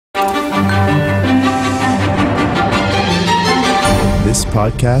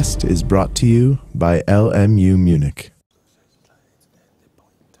podcast is brought to you by LMU Munich.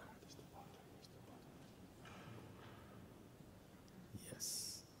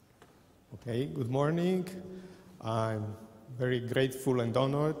 Yes. Okay, good morning. I'm very grateful and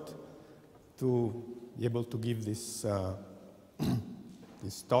honored to be able to give this,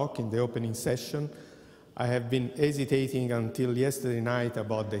 this talk in the opening session. I have been hesitating until yesterday night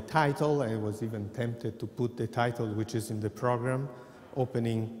about the title. I was even tempted to put the title which is in the program,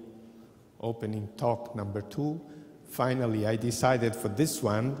 opening talk number 2. Finally, I decided for this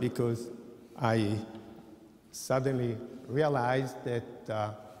one because I suddenly realized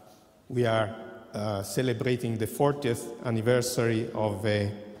that we are celebrating the 40th anniversary of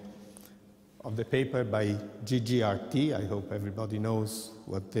the paper by GGRT. I hope everybody knows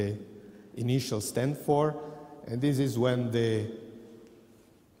what the initials stand for. And this is when the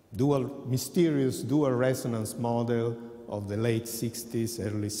mysterious dual resonance model of the late 60s,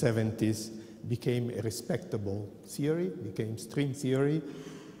 early 70s became a respectable theory, became string theory.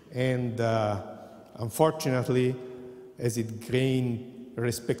 And unfortunately, as it gained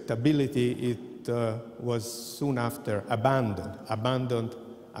respectability, it was soon after abandoned. Abandoned,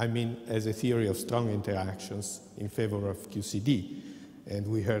 I mean, as a theory of strong interactions in favor of QCD. And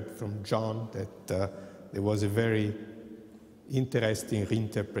we heard from John that there was a very interesting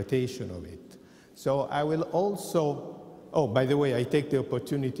reinterpretation of it. So I will also, oh, by the way, I take the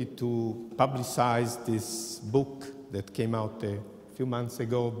opportunity to publicize this book that came out a few months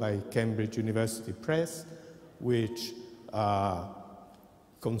ago by Cambridge University Press, which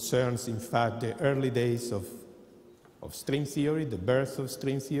concerns, in fact, the early days of string theory, the birth of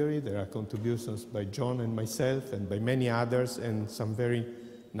string theory. There are contributions by John and myself and by many others, and some very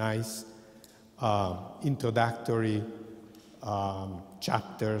nice introductory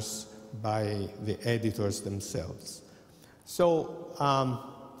chapters by the editors themselves. So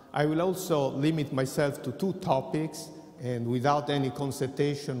I will also limit myself to 2 topics, and without any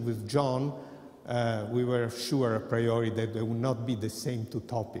consultation with John, we were sure a priori that there would not be the same 2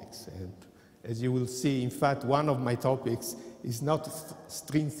 topics. And as you will see, in fact, one of my topics is not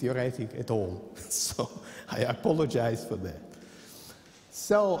string theoretic at all. So I apologize for that.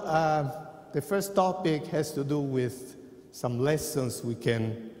 So the first topic has to do with some lessons we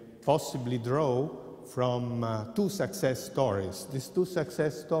can possibly draw from 2 success stories. These 2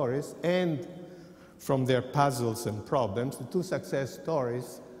 success stories, and from their puzzles and problems, the 2 success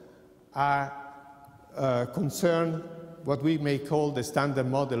stories are concern what we may call the standard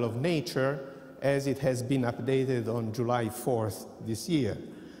model of nature, as it has been updated on July 4th this year.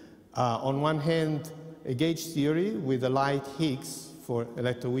 On one hand, a gauge theory with a light Higgs for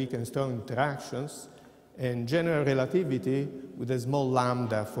electroweak and strong interactions, and general relativity with a small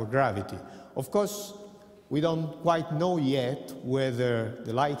lambda for gravity. Of course, we don't quite know yet whether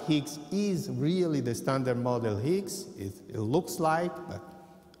the light Higgs is really the standard model Higgs. It looks like, but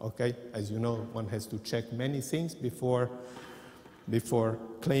okay, as you know, one has to check many things before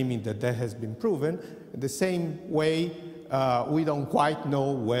claiming that that has been proven. In the same way, we don't quite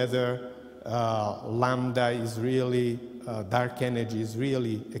know whether lambda is really, dark energy is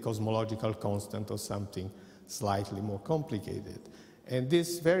really a cosmological constant or something slightly more complicated. And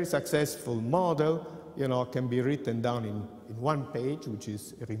this very successful model, you know, can be written down in 1 page, which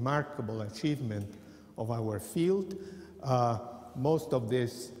is a remarkable achievement of our field. Most of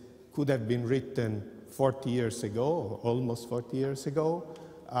this could have been written 40 years ago, or almost 40 years ago.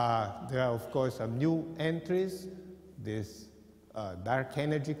 There are, of course, some new entries, this dark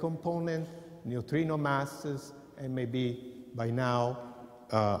energy component, neutrino masses, and maybe by now,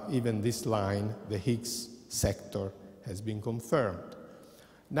 even this line, the Higgs sector, has been confirmed.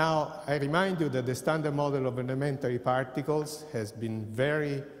 Now, I remind you that the standard model of elementary particles has been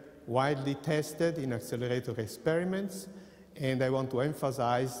very widely tested in accelerator experiments, and I want to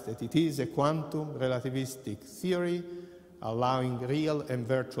emphasize that it is a quantum relativistic theory allowing real and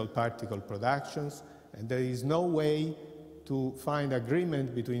virtual particle productions, and there is no way to find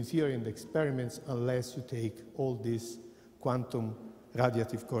agreement between theory and experiments unless you take all these quantum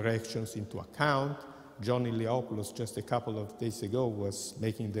radiative corrections into account. John Iliopoulos, just a couple of days ago, was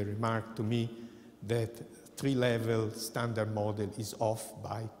making the remark to me that 3-level standard model is off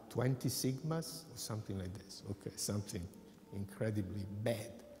by 20 sigmas, or something like this. Okay, something incredibly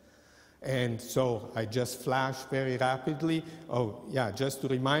bad. And so I just flash very rapidly. Oh, yeah, just to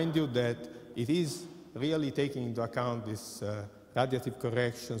remind you that it is really taking into account these radiative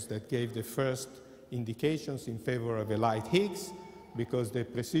corrections that gave the first indications in favor of a light Higgs, because the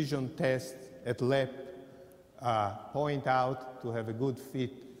precision tests at LEP point out to have a good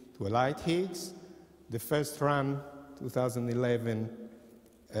fit to a light Higgs. The first run, 2011,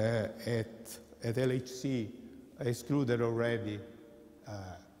 at LHC excluded already,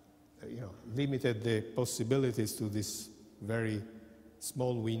 limited the possibilities to this very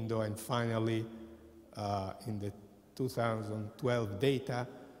small window, and finally, in the 2012 data,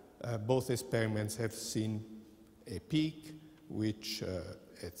 both experiments have seen a peak, which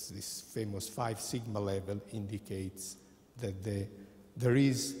at this famous 5 sigma level indicates that there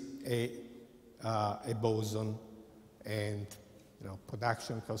is a boson, and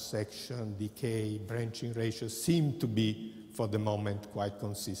production cross-section, decay, branching ratios seem to be, for the moment, quite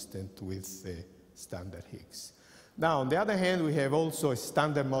consistent with the standard Higgs. Now, on the other hand, we have also a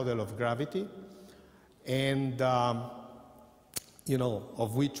standard model of gravity, and of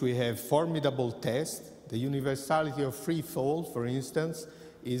which we have formidable tests. The universality of free fall, for instance,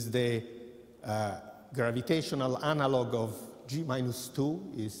 is the gravitational analog of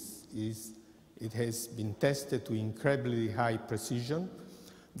G-2. It has been tested to incredibly high precision.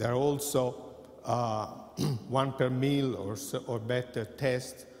 There are also 1 per mil or better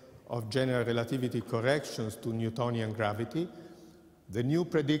tests of general relativity corrections to Newtonian gravity. The new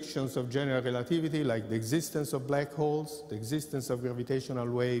predictions of general relativity, like the existence of black holes, the existence of gravitational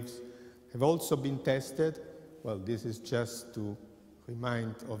waves, have also been tested. Well, this is just to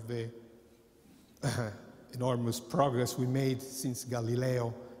remind of the enormous progress we made since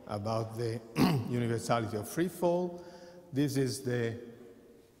Galileo about the universality of free fall. This is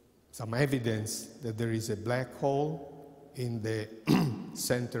some evidence that there is a black hole in the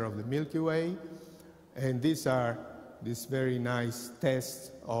center of the Milky Way. And these are this very nice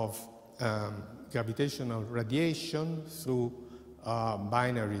test of gravitational radiation through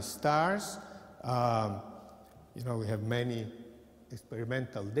binary stars. We have many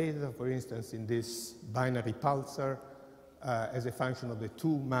experimental data, for instance, in this binary pulsar as a function of the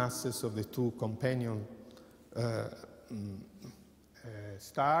 2 masses of the 2 companion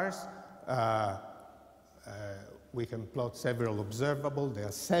stars. We can plot several observable. There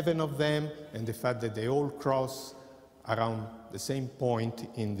are 7 of them, and the fact that they all cross around the same point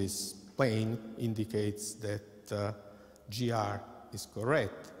in this plane indicates that GR is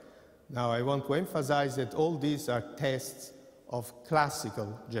correct. Now, I want to emphasize that all these are tests of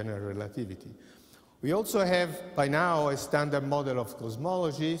classical general relativity. We also have, by now, a standard model of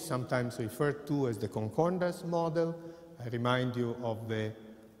cosmology, sometimes referred to as the concordance model. I remind you of the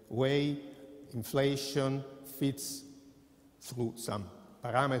way inflation fits through some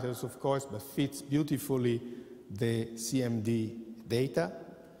parameters, of course, but fits beautifully the CMD data,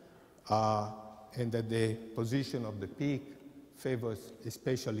 and that the position of the peak favors a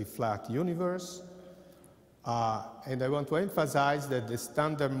spatially flat universe. And I want to emphasize that the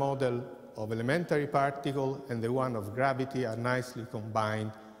standard model of elementary particle and the one of gravity are nicely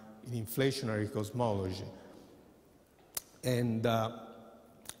combined in inflationary cosmology. And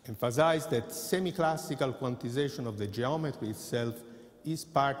emphasize that semi-classical quantization of the geometry itself is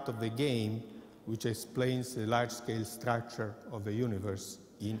part of the game which explains the large-scale structure of the universe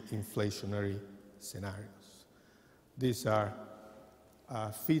in inflationary scenarios. These are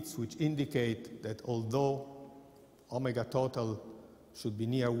fits which indicate that although omega total should be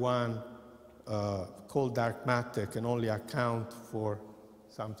near 1, cold dark matter can only account for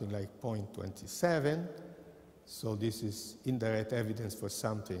something like 0.27. So this is indirect evidence for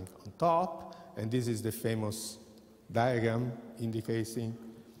something on top. And this is the famous diagram indicating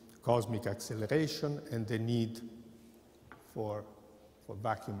cosmic acceleration and the need for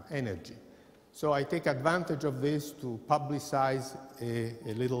vacuum energy. So I take advantage of this to publicize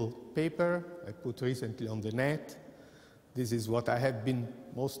a little paper I put recently on the net. This is what I have been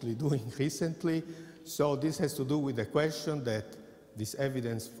mostly doing recently. So this has to do with the question that this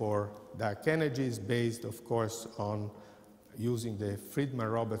evidence for dark energy is based, of course, on using the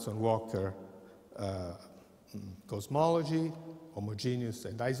Friedman-Robertson-Walker cosmology, homogeneous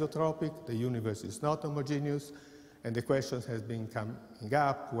and isotropic. The universe is not homogeneous, and the question has been coming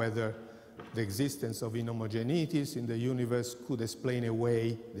up whether the existence of inhomogeneities in the universe could explain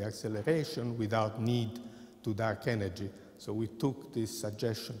away the acceleration without need to dark energy. So we took this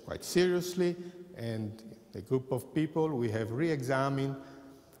suggestion quite seriously, and a group of people, we have re-examined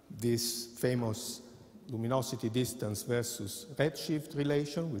this famous luminosity distance versus redshift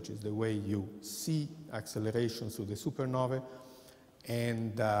relation, which is the way you see acceleration through the supernovae.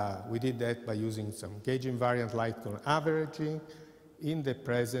 And we did that by using some gauge invariant light cone averaging in the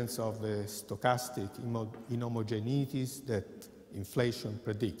presence of the stochastic inhomogeneities that inflation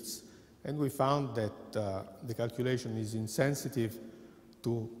predicts. And we found that the calculation is insensitive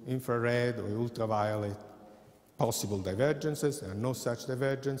to infrared or ultraviolet possible divergences. There are no such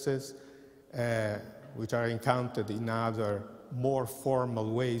divergences, which are encountered in other more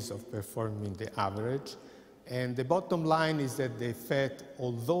formal ways of performing the average. And the bottom line is that the effect,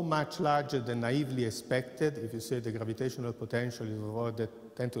 although much larger than naively expected, if you say the gravitational potential is ordered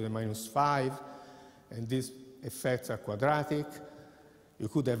 10 to the minus 5, and these effects are quadratic, you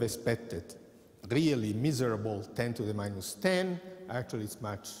could have expected really miserable 10 to the minus 10. Actually, it's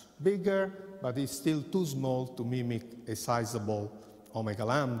much bigger, but it's still too small to mimic a sizable omega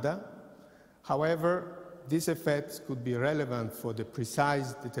lambda. However, these effects could be relevant for the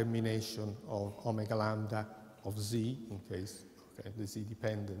precise determination of omega lambda of Z, in case the Z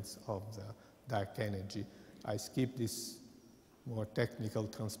dependence of the dark energy. I skip these more technical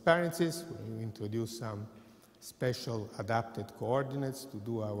transparencies. We introduce some special adapted coordinates to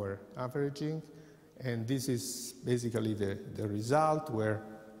do our averaging. And this is basically the result, where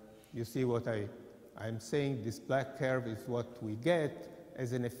you see what I'm saying. This black curve is what we get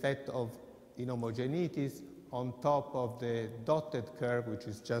as an effect of inhomogeneities on top of the dotted curve, which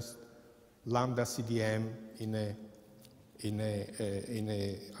is just lambda CDM in a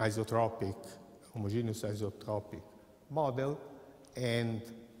isotropic, homogeneous isotropic model. And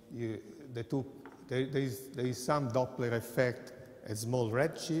there is some Doppler effect at small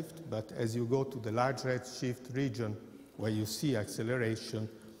redshift, but as you go to the large redshift region where you see acceleration,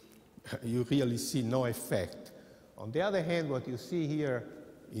 you really see no effect. On the other hand, what you see here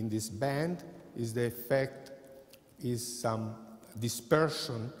in this band is the effect is some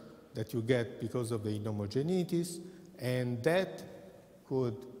dispersion that you get because of the inhomogeneities, and that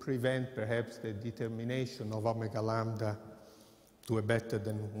could prevent perhaps the determination of omega lambda to a better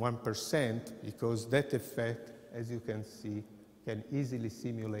than 1%, because that effect, as you can see, can easily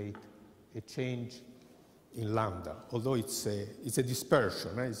simulate a change in lambda, although it's a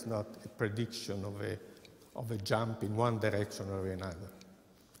dispersion, it's not a prediction of a jump in one direction or another.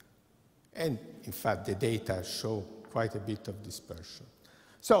 And in fact, the data show quite a bit of dispersion.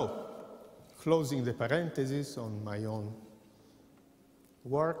 So, closing the parenthesis on my own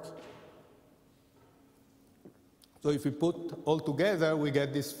work. So if we put all together, we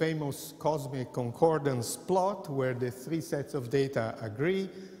get this famous cosmic concordance plot where the three sets of data agree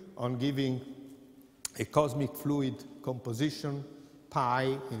on giving a cosmic fluid composition, pi,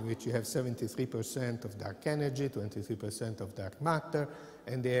 in which you have 73% of dark energy, 23% of dark matter,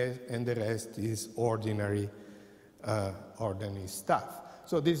 and the rest is ordinary stuff.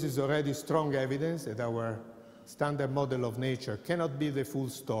 So this is already strong evidence that our standard model of nature cannot be the full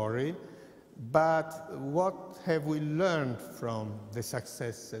story. But what have we learned from the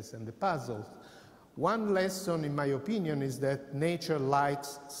successes and the puzzles? One lesson, in my opinion, is that nature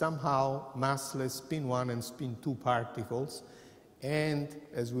likes somehow massless spin 1 and spin 2 particles. And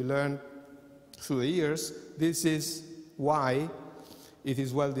as we learned through the years, this is why it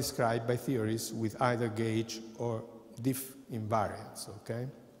is well described by theories with either gauge or diff invariance, okay?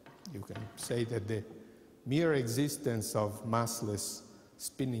 You can say that the mere existence of massless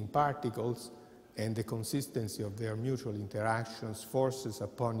spinning particles and the consistency of their mutual interactions forces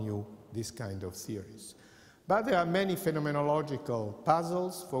upon you this kind of theories. But there are many phenomenological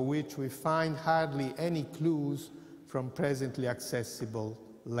puzzles for which we find hardly any clues from presently accessible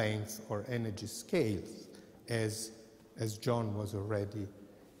length or energy scales, as John was already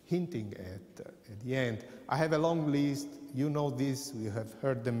hinting at the end. I have a long list. You know this. We have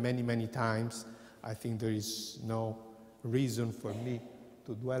heard them many, many times. I think there is no reason for me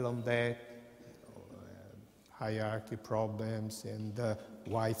to dwell on that, hierarchy problems, and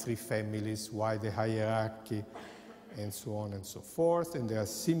why three families, why the hierarchy, and so on and so forth. And there are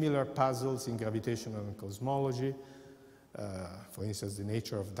similar puzzles in gravitational and cosmology. For instance, the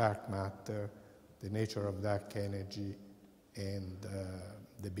nature of dark matter, the nature of dark energy, and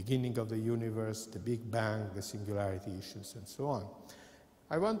the beginning of the universe, the Big Bang, the singularity issues, and so on.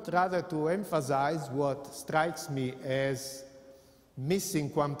 I want rather to emphasize what strikes me as missing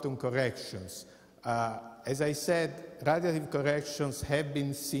quantum corrections. As I said, radiative corrections have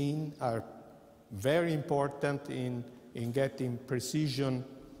been seen, are very important in getting precision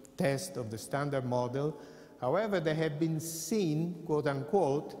test of the standard model. However, they have been seen, quote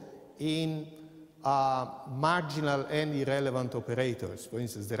unquote, in marginal and irrelevant operators. For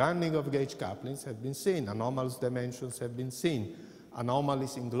instance, the running of gauge couplings have been seen, anomalous dimensions have been seen,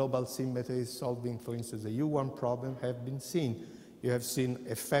 anomalies in global symmetries solving, for instance, the U1 problem have been seen. You have seen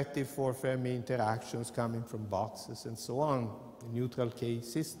effective four Fermi interactions coming from boxes and so on, the neutral K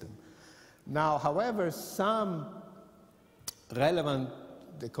system. Now, however, some relevant,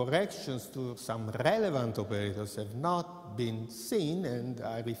 the corrections to some relevant operators have not been seen, and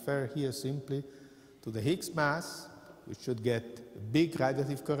I refer here simply to the Higgs mass, which should get a big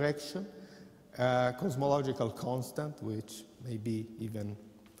radiative correction, cosmological constant, which maybe even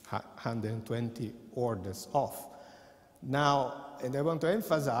 120 orders off. Now, and I want to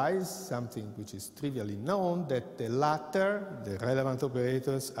emphasize something which is trivially known, that the latter, the relevant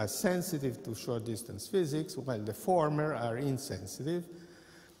operators, are sensitive to short-distance physics, while the former are insensitive.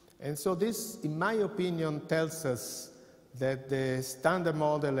 And so this, in my opinion, tells us that the standard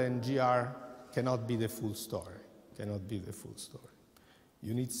model and GR cannot be the full story, cannot be the full story.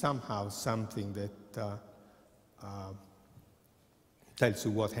 You need somehow something that tells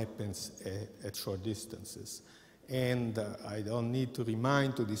you what happens at short distances. And I don't need to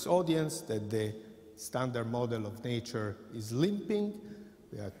remind to this audience that the standard model of nature is limping.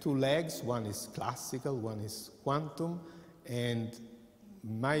 There are two legs, one is classical, one is quantum, and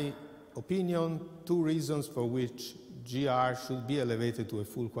in my opinion, two reasons for which GR should be elevated to a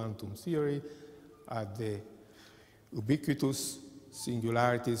full quantum theory are the ubiquitous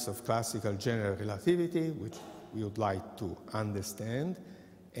singularities of classical general relativity, which we would like to understand,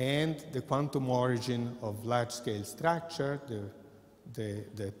 and the quantum origin of large-scale structure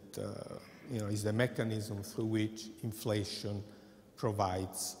that is the mechanism through which inflation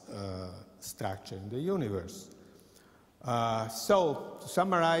provides structure in the universe. So, to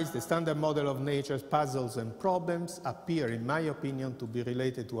summarize, the standard model of nature's puzzles and problems appear, in my opinion, to be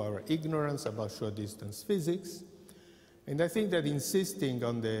related to our ignorance about short-distance physics. And I think that insisting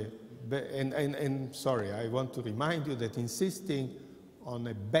on the, sorry, I want to remind you that insisting on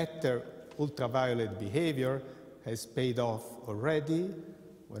a better ultraviolet behavior has paid off already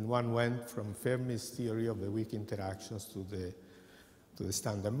when one went from Fermi's theory of the weak interactions to the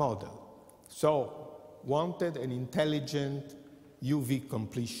standard model. So, wanted an intelligent UV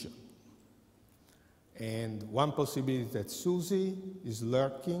completion. And one possibility that Susie is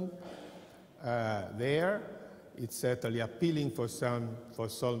lurking there, it's certainly appealing for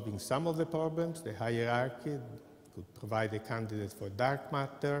solving some of the problems. The hierarchy could provide a candidate for dark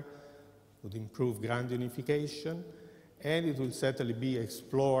matter, would improve grand unification, and it will certainly be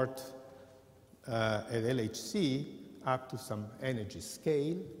explored at LHC up to some energy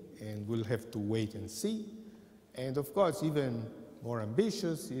scale, and we'll have to wait and see. And of course, even more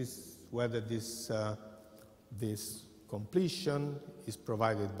ambitious is whether this completion is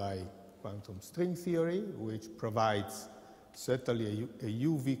provided by quantum string theory, which provides certainly a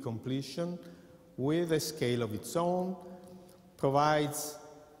UV completion with a scale of its own, provides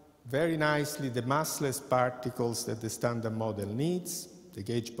very nicely the massless particles that the standard model needs, the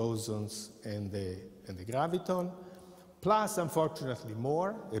gauge bosons and the graviton, plus, unfortunately,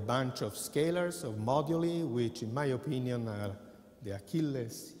 a bunch of scalars, of moduli, which, in my opinion, are the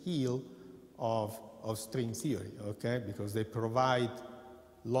Achilles heel of string theory, okay? Because they provide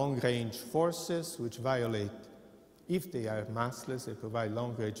long-range forces which violate, if they are massless, they provide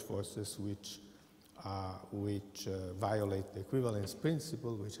long-range forces which violate the equivalence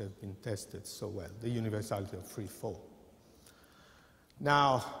principle, which have been tested so well, the universality of free fall.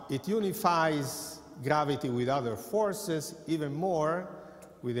 Now, it unifies gravity with other forces even more.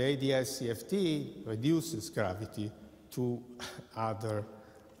 With the ADS CFT, reduces gravity to other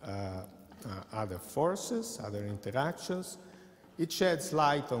forces, other interactions. It sheds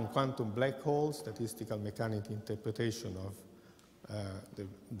light on quantum black holes, statistical mechanical interpretation of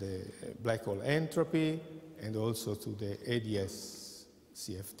the black hole entropy, and also to the ADS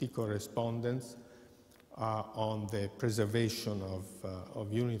CFT correspondence on the preservation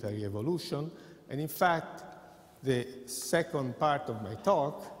of unitary evolution. And in fact, the second part of my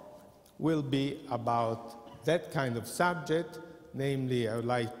talk will be about that kind of subject. Namely, I would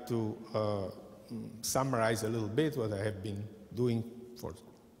like to summarize a little bit what I have been doing for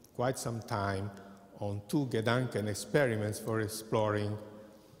quite some time on two Gedanken experiments for exploring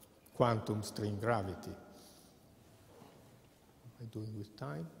quantum string gravity. Am I doing with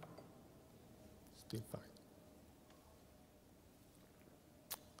time? Still fine.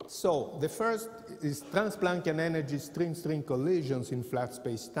 So, the first is trans-Planckian energy string-string collisions in flat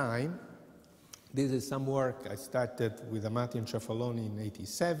space-time. This is some work I started with Amati and Ciafaloni in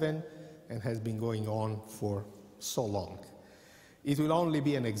 '87 and has been going on for so long. It will only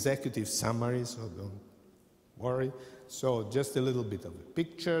be an executive summary, so don't worry. So just a little bit of a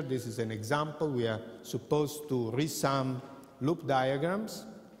picture. This is an example. We are supposed to resum loop diagrams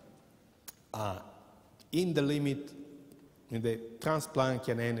in the limit, in the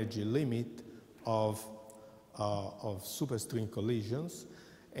trans-Planckian energy limit of superstring collisions.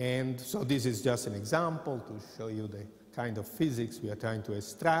 And so this is just an example to show you the kind of physics we are trying to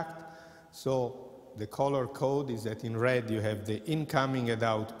extract. So the color code is that in red you have the incoming and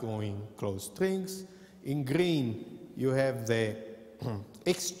outgoing closed strings. In green you have the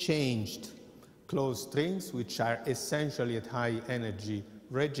exchanged closed strings, which are essentially at high energy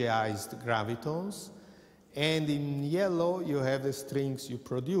Regiized gravitons. And in yellow, you have the strings you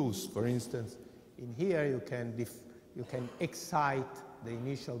produce. For instance, in here, you can excite the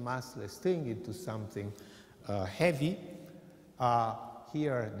initial massless string into something heavy.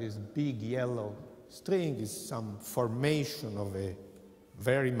 Here, this big yellow string is some formation of a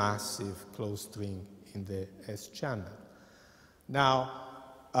very massive closed string in the S channel. Now,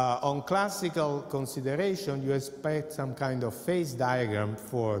 on classical consideration, you expect some kind of phase diagram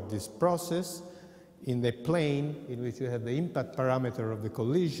for this process in the plane in which you have the impact parameter of the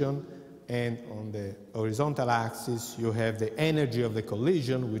collision, and on the horizontal axis you have the energy of the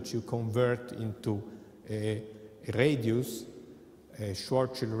collision, which you convert into a radius, a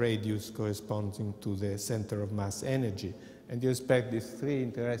Schwarzschild radius corresponding to the center of mass energy. And you expect these three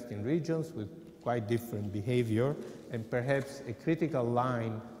interesting regions with quite different behavior, and perhaps a critical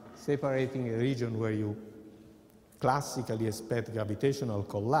line separating a region where you classically expect gravitational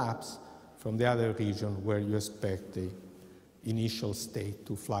collapse from the other region where you expect the initial state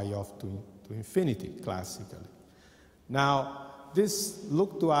to fly off to infinity, classically. Now, this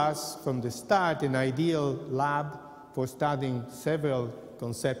looked to us from the start an ideal lab for studying several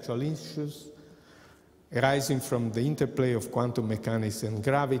conceptual issues arising from the interplay of quantum mechanics and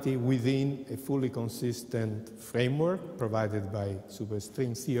gravity within a fully consistent framework provided by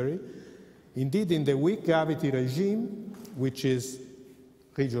superstring theory. Indeed, in the weak gravity regime, which is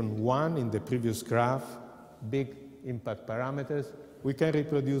region 1 in the previous graph, big impact parameters, we can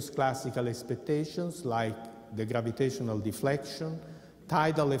reproduce classical expectations like the gravitational deflection,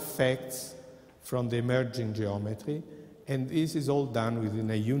 tidal effects from the emerging geometry, and this is all done within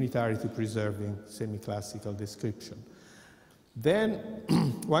a unitarity-preserving semi-classical description. Then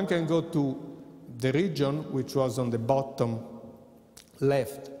one can go to the region which was on the bottom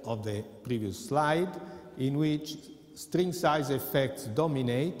left of the previous slide, in which string size effects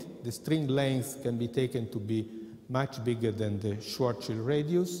dominate. The string length can be taken to be much bigger than the Schwarzschild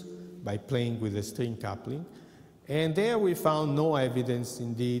radius by playing with the string coupling. And there we found no evidence,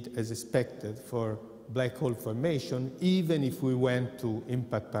 indeed, as expected, for black hole formation, even if we went to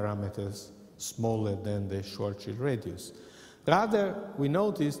impact parameters smaller than the Schwarzschild radius. Rather, we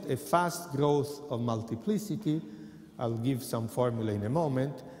noticed a fast growth of multiplicity. I'll give some formula in a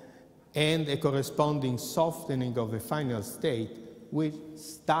moment, and a corresponding softening of the final state, which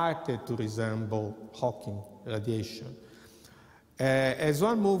started to resemble Hawking radiation. As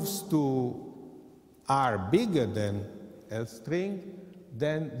one moves to R bigger than L string,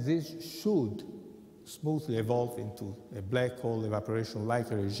 then this should smoothly evolve into a black hole evaporation-like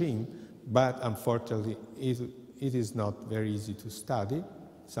regime, but unfortunately it is not very easy to study.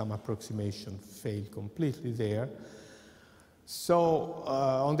 Some approximations fail completely there. So,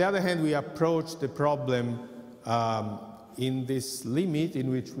 on the other hand, we approached the problem in this limit in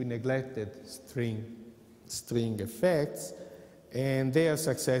which we neglected string effects, and their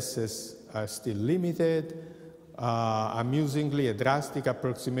successes are still limited. Amusingly, a drastic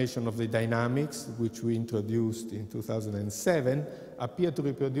approximation of the dynamics, which we introduced in 2007, appeared to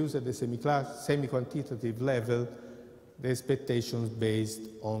reproduce at the semi-quantitative level the expectations based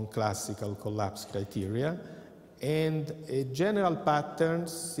on classical collapse criteria. And a general pattern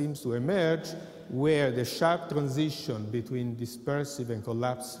seems to emerge where the sharp transition between dispersive and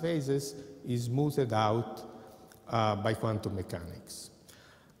collapse phases is smoothed out by quantum mechanics.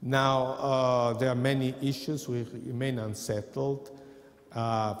 Now, there are many issues which remain unsettled.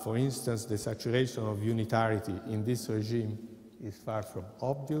 For instance, the saturation of unitarity in this regime is far from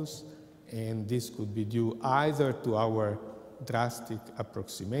obvious, and this could be due either to our drastic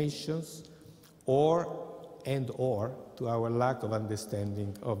approximations or to our lack of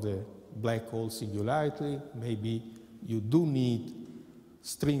understanding of the black hole singularity. Maybe you do need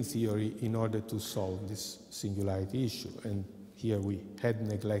string theory in order to solve this singularity issue, and here we had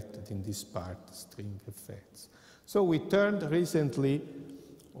neglected in this part string effects. So we turned recently,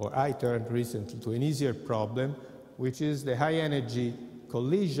 or I turned recently, to an easier problem, which is the high energy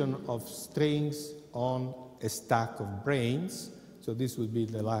collision of strings on a stack of branes. So this will be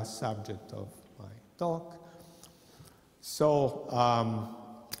the last subject of my talk. So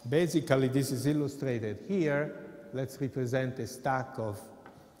basically this is illustrated here. Let's represent a stack of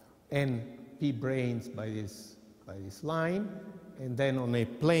NP branes by this line, and then on a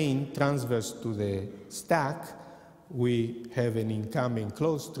plane transverse to the stack, we have an incoming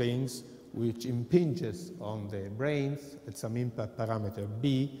closed strings which impinges on the branes at some impact parameter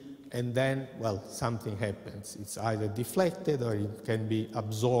B, and then, well, something happens. It's either deflected or it can be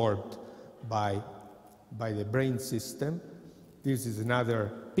absorbed by the brain system. This is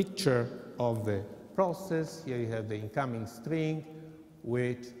another picture of the process. Here you have the incoming string,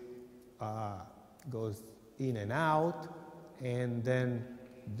 which goes in and out, and then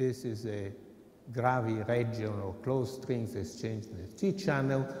this is a Gravi region or closed strings exchange in the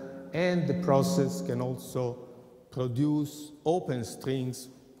T-channel, and the process can also produce open strings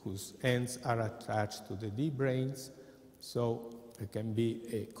whose ends are attached to the D branes. So it can be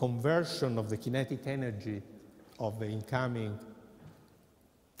a conversion of the kinetic energy of the incoming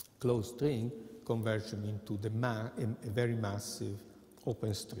closed string, conversion into a very massive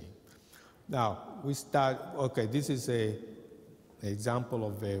open string. Now, we start, okay, this is an example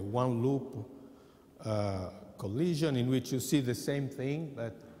of a one-loop collision in which you see the same thing,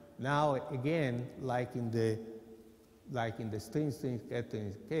 but now again, like in the string-string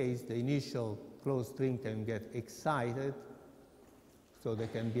scattering case, the initial closed string can get excited, so there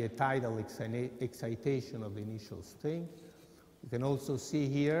can be a tidal excitation of the initial string. You can also see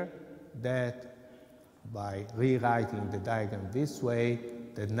here that by rewriting the diagram this way,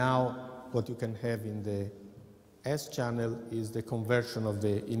 that now what you can have in the S channel is the conversion of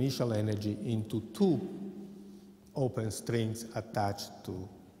the initial energy into two open strings attached to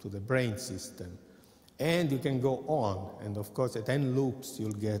the brane system. And you can go on, and of course at n loops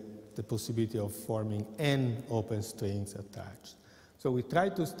you'll get the possibility of forming n open strings attached. So we try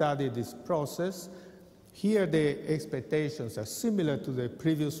to study this process. Here the expectations are similar to the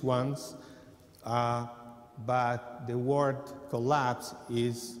previous ones, but the word collapse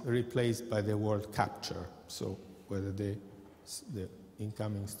is replaced by the word capture, so whether the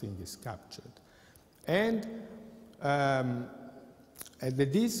incoming string is captured. And at the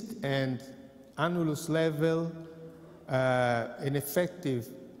disk and annulus level, an effective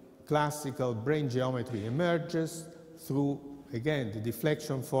classical brane geometry emerges through, again, the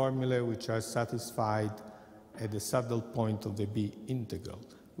deflection formulae which are satisfied at the saddle point of the B integral.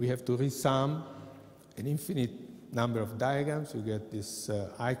 We have to resum an infinite number of diagrams. You get this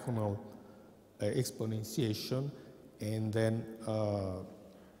iconal exponentiation, and then,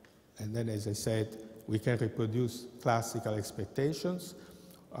 as I said, we can reproduce classical expectations.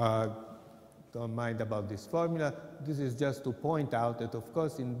 Don't mind about this formula. This is just to point out that, of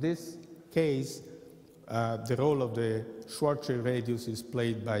course, in this case, the role of the Schwarzschild radius is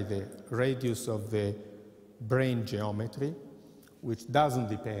played by the radius of the brane geometry, which doesn't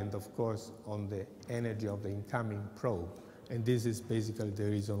depend, of course, on the energy of the incoming probe. And this is basically the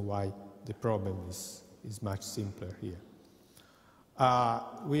reason why the problem is much simpler here.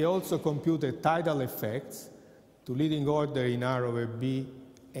 We also computed tidal effects to leading order in R over B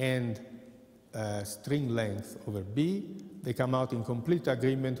and string length over B. They come out in complete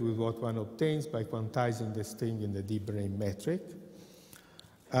agreement with what one obtains by quantizing the string in the D brane metric.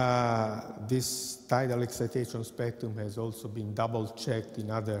 This tidal excitation spectrum has also been double-checked in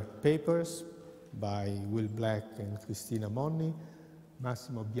other papers by Will Black and Cristina Monni.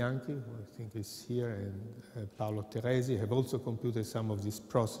 Massimo Bianchi, who I think is here, and Paolo Teresi have also computed some of these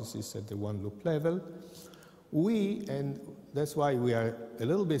processes at the one-loop level. And that's why we are a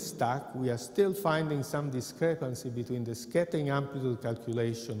little bit stuck, we are still finding some discrepancy between the scattering amplitude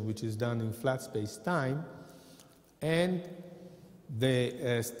calculation, which is done in flat space-time, and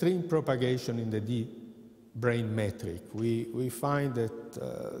the string propagation in the D brane metric. We find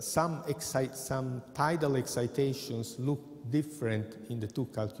that some tidal excitations look different in the two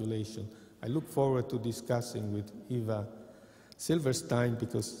calculations. I look forward to discussing with Eva Silverstein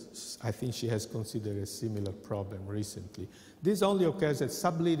because I think she has considered a similar problem recently. This only occurs at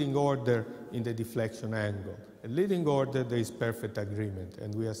subleading order in the deflection angle. At leading order, there is perfect agreement,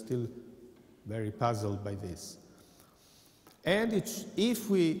 and we are still very puzzled by this. And if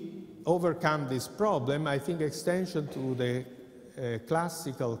we overcome this problem, I think extension to the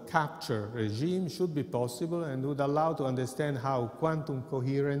classical capture regime should be possible and would allow to understand how quantum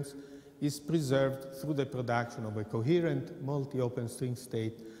coherence is preserved through the production of a coherent multi-open string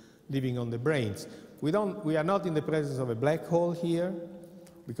state living on the branes. We are not in the presence of a black hole here,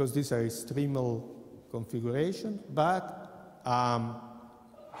 because these are extremal configuration, but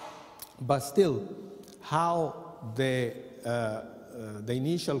still, how the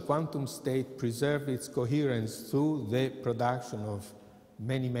initial quantum state preserved its coherence through the production of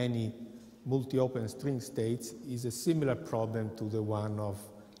many, many multi-open string states is a similar problem to the one of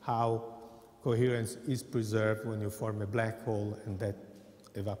how coherence is preserved when you form a black hole and that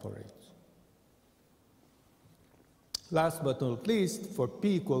evaporates. Last but not least, for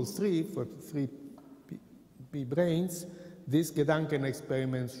p equals 3, for 3 p branes, these Gedanken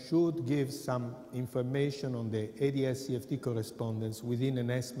experiments should give some information on the ADS-CFT correspondence within an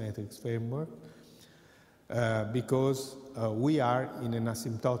S-matrix framework, because we are in an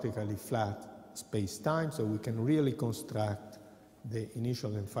asymptotically flat space-time, so we can really construct the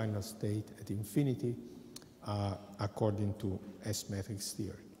initial and final state at infinity according to S-matrix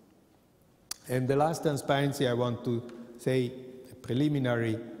theory. And the last transparency, I want to say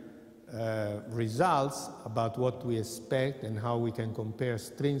preliminary results about what we expect and how we can compare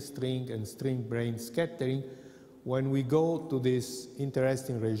string-string and string-brane scattering when we go to this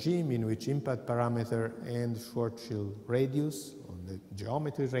interesting regime in which impact parameter and Schwarzschild radius, or the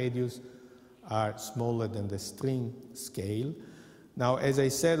geometry radius, are smaller than the string scale. Now, as I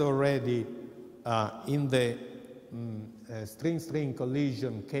said already, in the string-string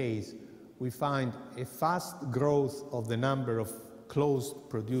collision case, we find a fast growth of the number of closed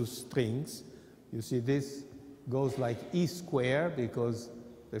produced strings. You see this goes like E squared because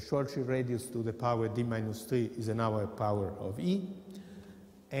the Schwarzschild radius to the power d minus 3 is another power of E.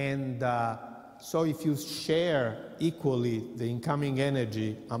 And so if you share equally the incoming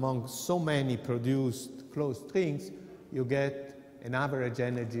energy among so many produced closed strings, you get an average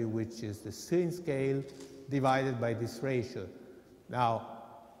energy which is the string scale divided by this ratio. Now,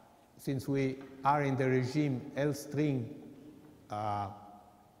 since we are in the regime L string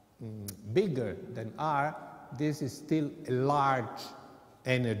bigger than R, this is still a large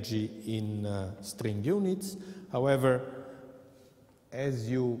energy in string units. However, as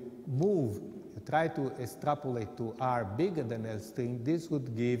you move, you try to extrapolate to R bigger than L string, this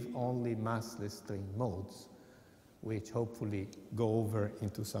would give only massless string modes, which hopefully go over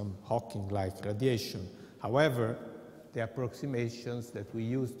into some Hawking-like radiation. However, the approximations that we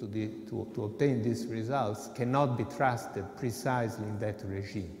use to obtain these results cannot be trusted precisely in that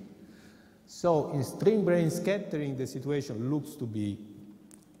regime. So in string-brane scattering, the situation looks to be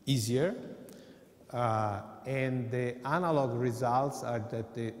easier, and the analog results are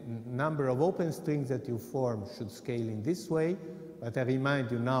that the number of open strings that you form should scale in this way, but I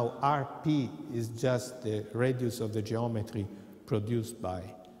remind you now Rp is just the radius of the geometry produced by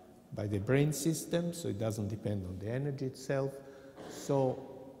the brane system, so it doesn't depend on the energy itself. So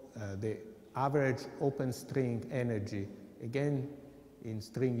the average open string energy, again in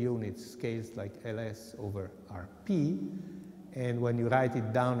string units, scales like Ls over Rp, and when you write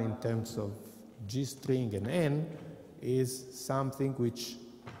it down in terms of G string and N, is something which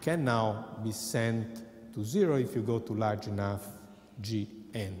can now be sent to 0 if you go to large enough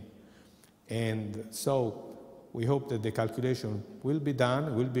Gn. And so we hope that the calculation will be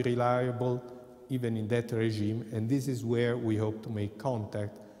done, will be reliable even in that regime, and this is where we hope to make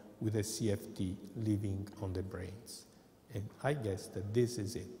contact with a CFT living on the branes. And I guess that this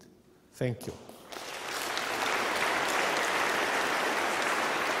is it. Thank you.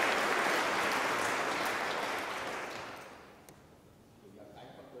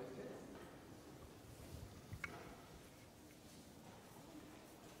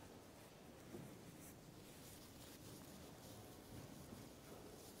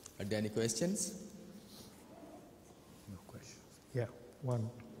 Are there any questions? No questions. Yeah, one.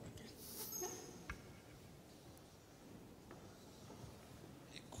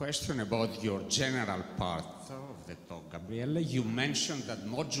 A question about your general part of the talk, Gabriele. You mentioned that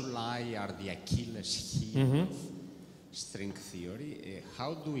moduli are the Achilles heel of string theory.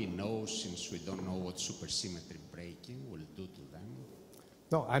 How do we know, since we don't know what supersymmetry breaking will do to them?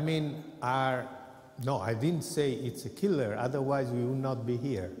 No, I mean, no, I didn't say it's a killer, otherwise we would not be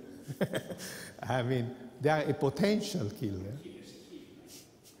here. I mean, they are a potential killer.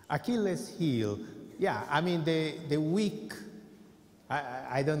 Achilles heel. Yeah, I mean, the weak,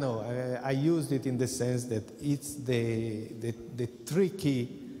 I don't know, I used it in the sense that it's the tricky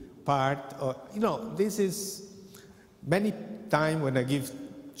part. You know, this is, many times when I give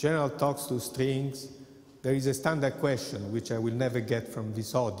general talks to strings, there is a standard question which I will never get from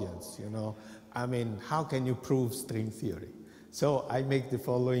this audience, you know. I mean, how can you prove string theory? So I make the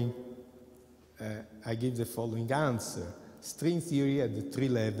following, I give the following answer. String theory at the tree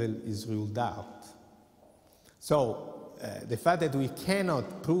level is ruled out. So the fact that we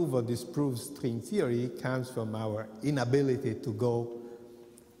cannot prove or disprove string theory comes from our inability to go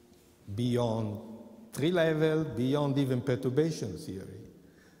beyond tree level, beyond even perturbation theory.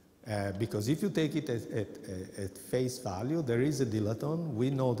 Because if you take it at face value, there is a dilaton. We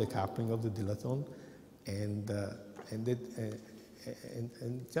know the coupling of the dilaton, and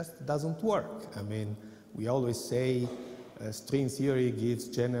it just doesn't work. I mean, we always say string theory gives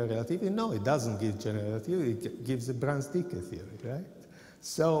general relativity. No, it doesn't give general relativity. It gives the Brans-Dicke theory, right?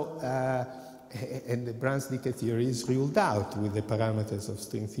 So, and the Brans-Dicke theory is ruled out with the parameters of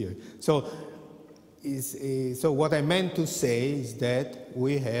string theory. So, So what I meant to say is that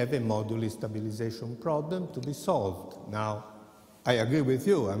we have a moduli stabilization problem to be solved. Now, I agree with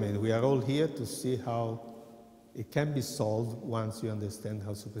you. I mean, we are all here to see how it can be solved once you understand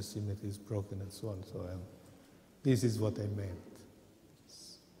how supersymmetry is broken and so on. So this is what I meant.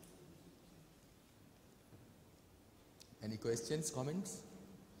 Any questions, comments?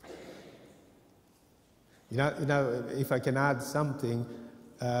 You know, if I can add something,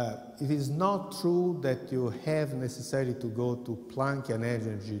 it is not true that you have necessarily to go to Planckian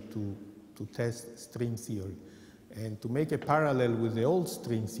energy to test string theory. And to make a parallel with the old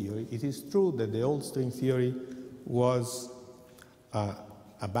string theory, it is true that the old string theory was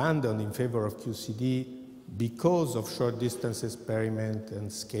abandoned in favor of QCD because of short distance experiment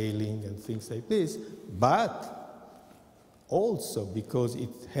and scaling and things like this, but also because it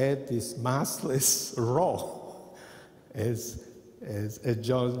had this massless rho, as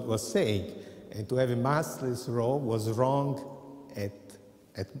John was saying. And to have a massless rho was wrong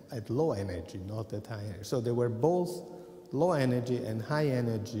at low energy, not at high energy. So there were both low energy and high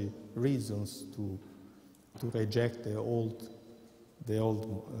energy reasons to reject the old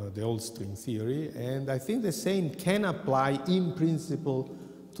string theory. And I think the same can apply in principle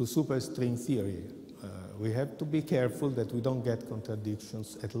to superstring theory. We have to be careful that we don't get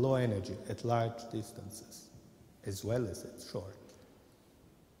contradictions at low energy, at large distances, as well as at short.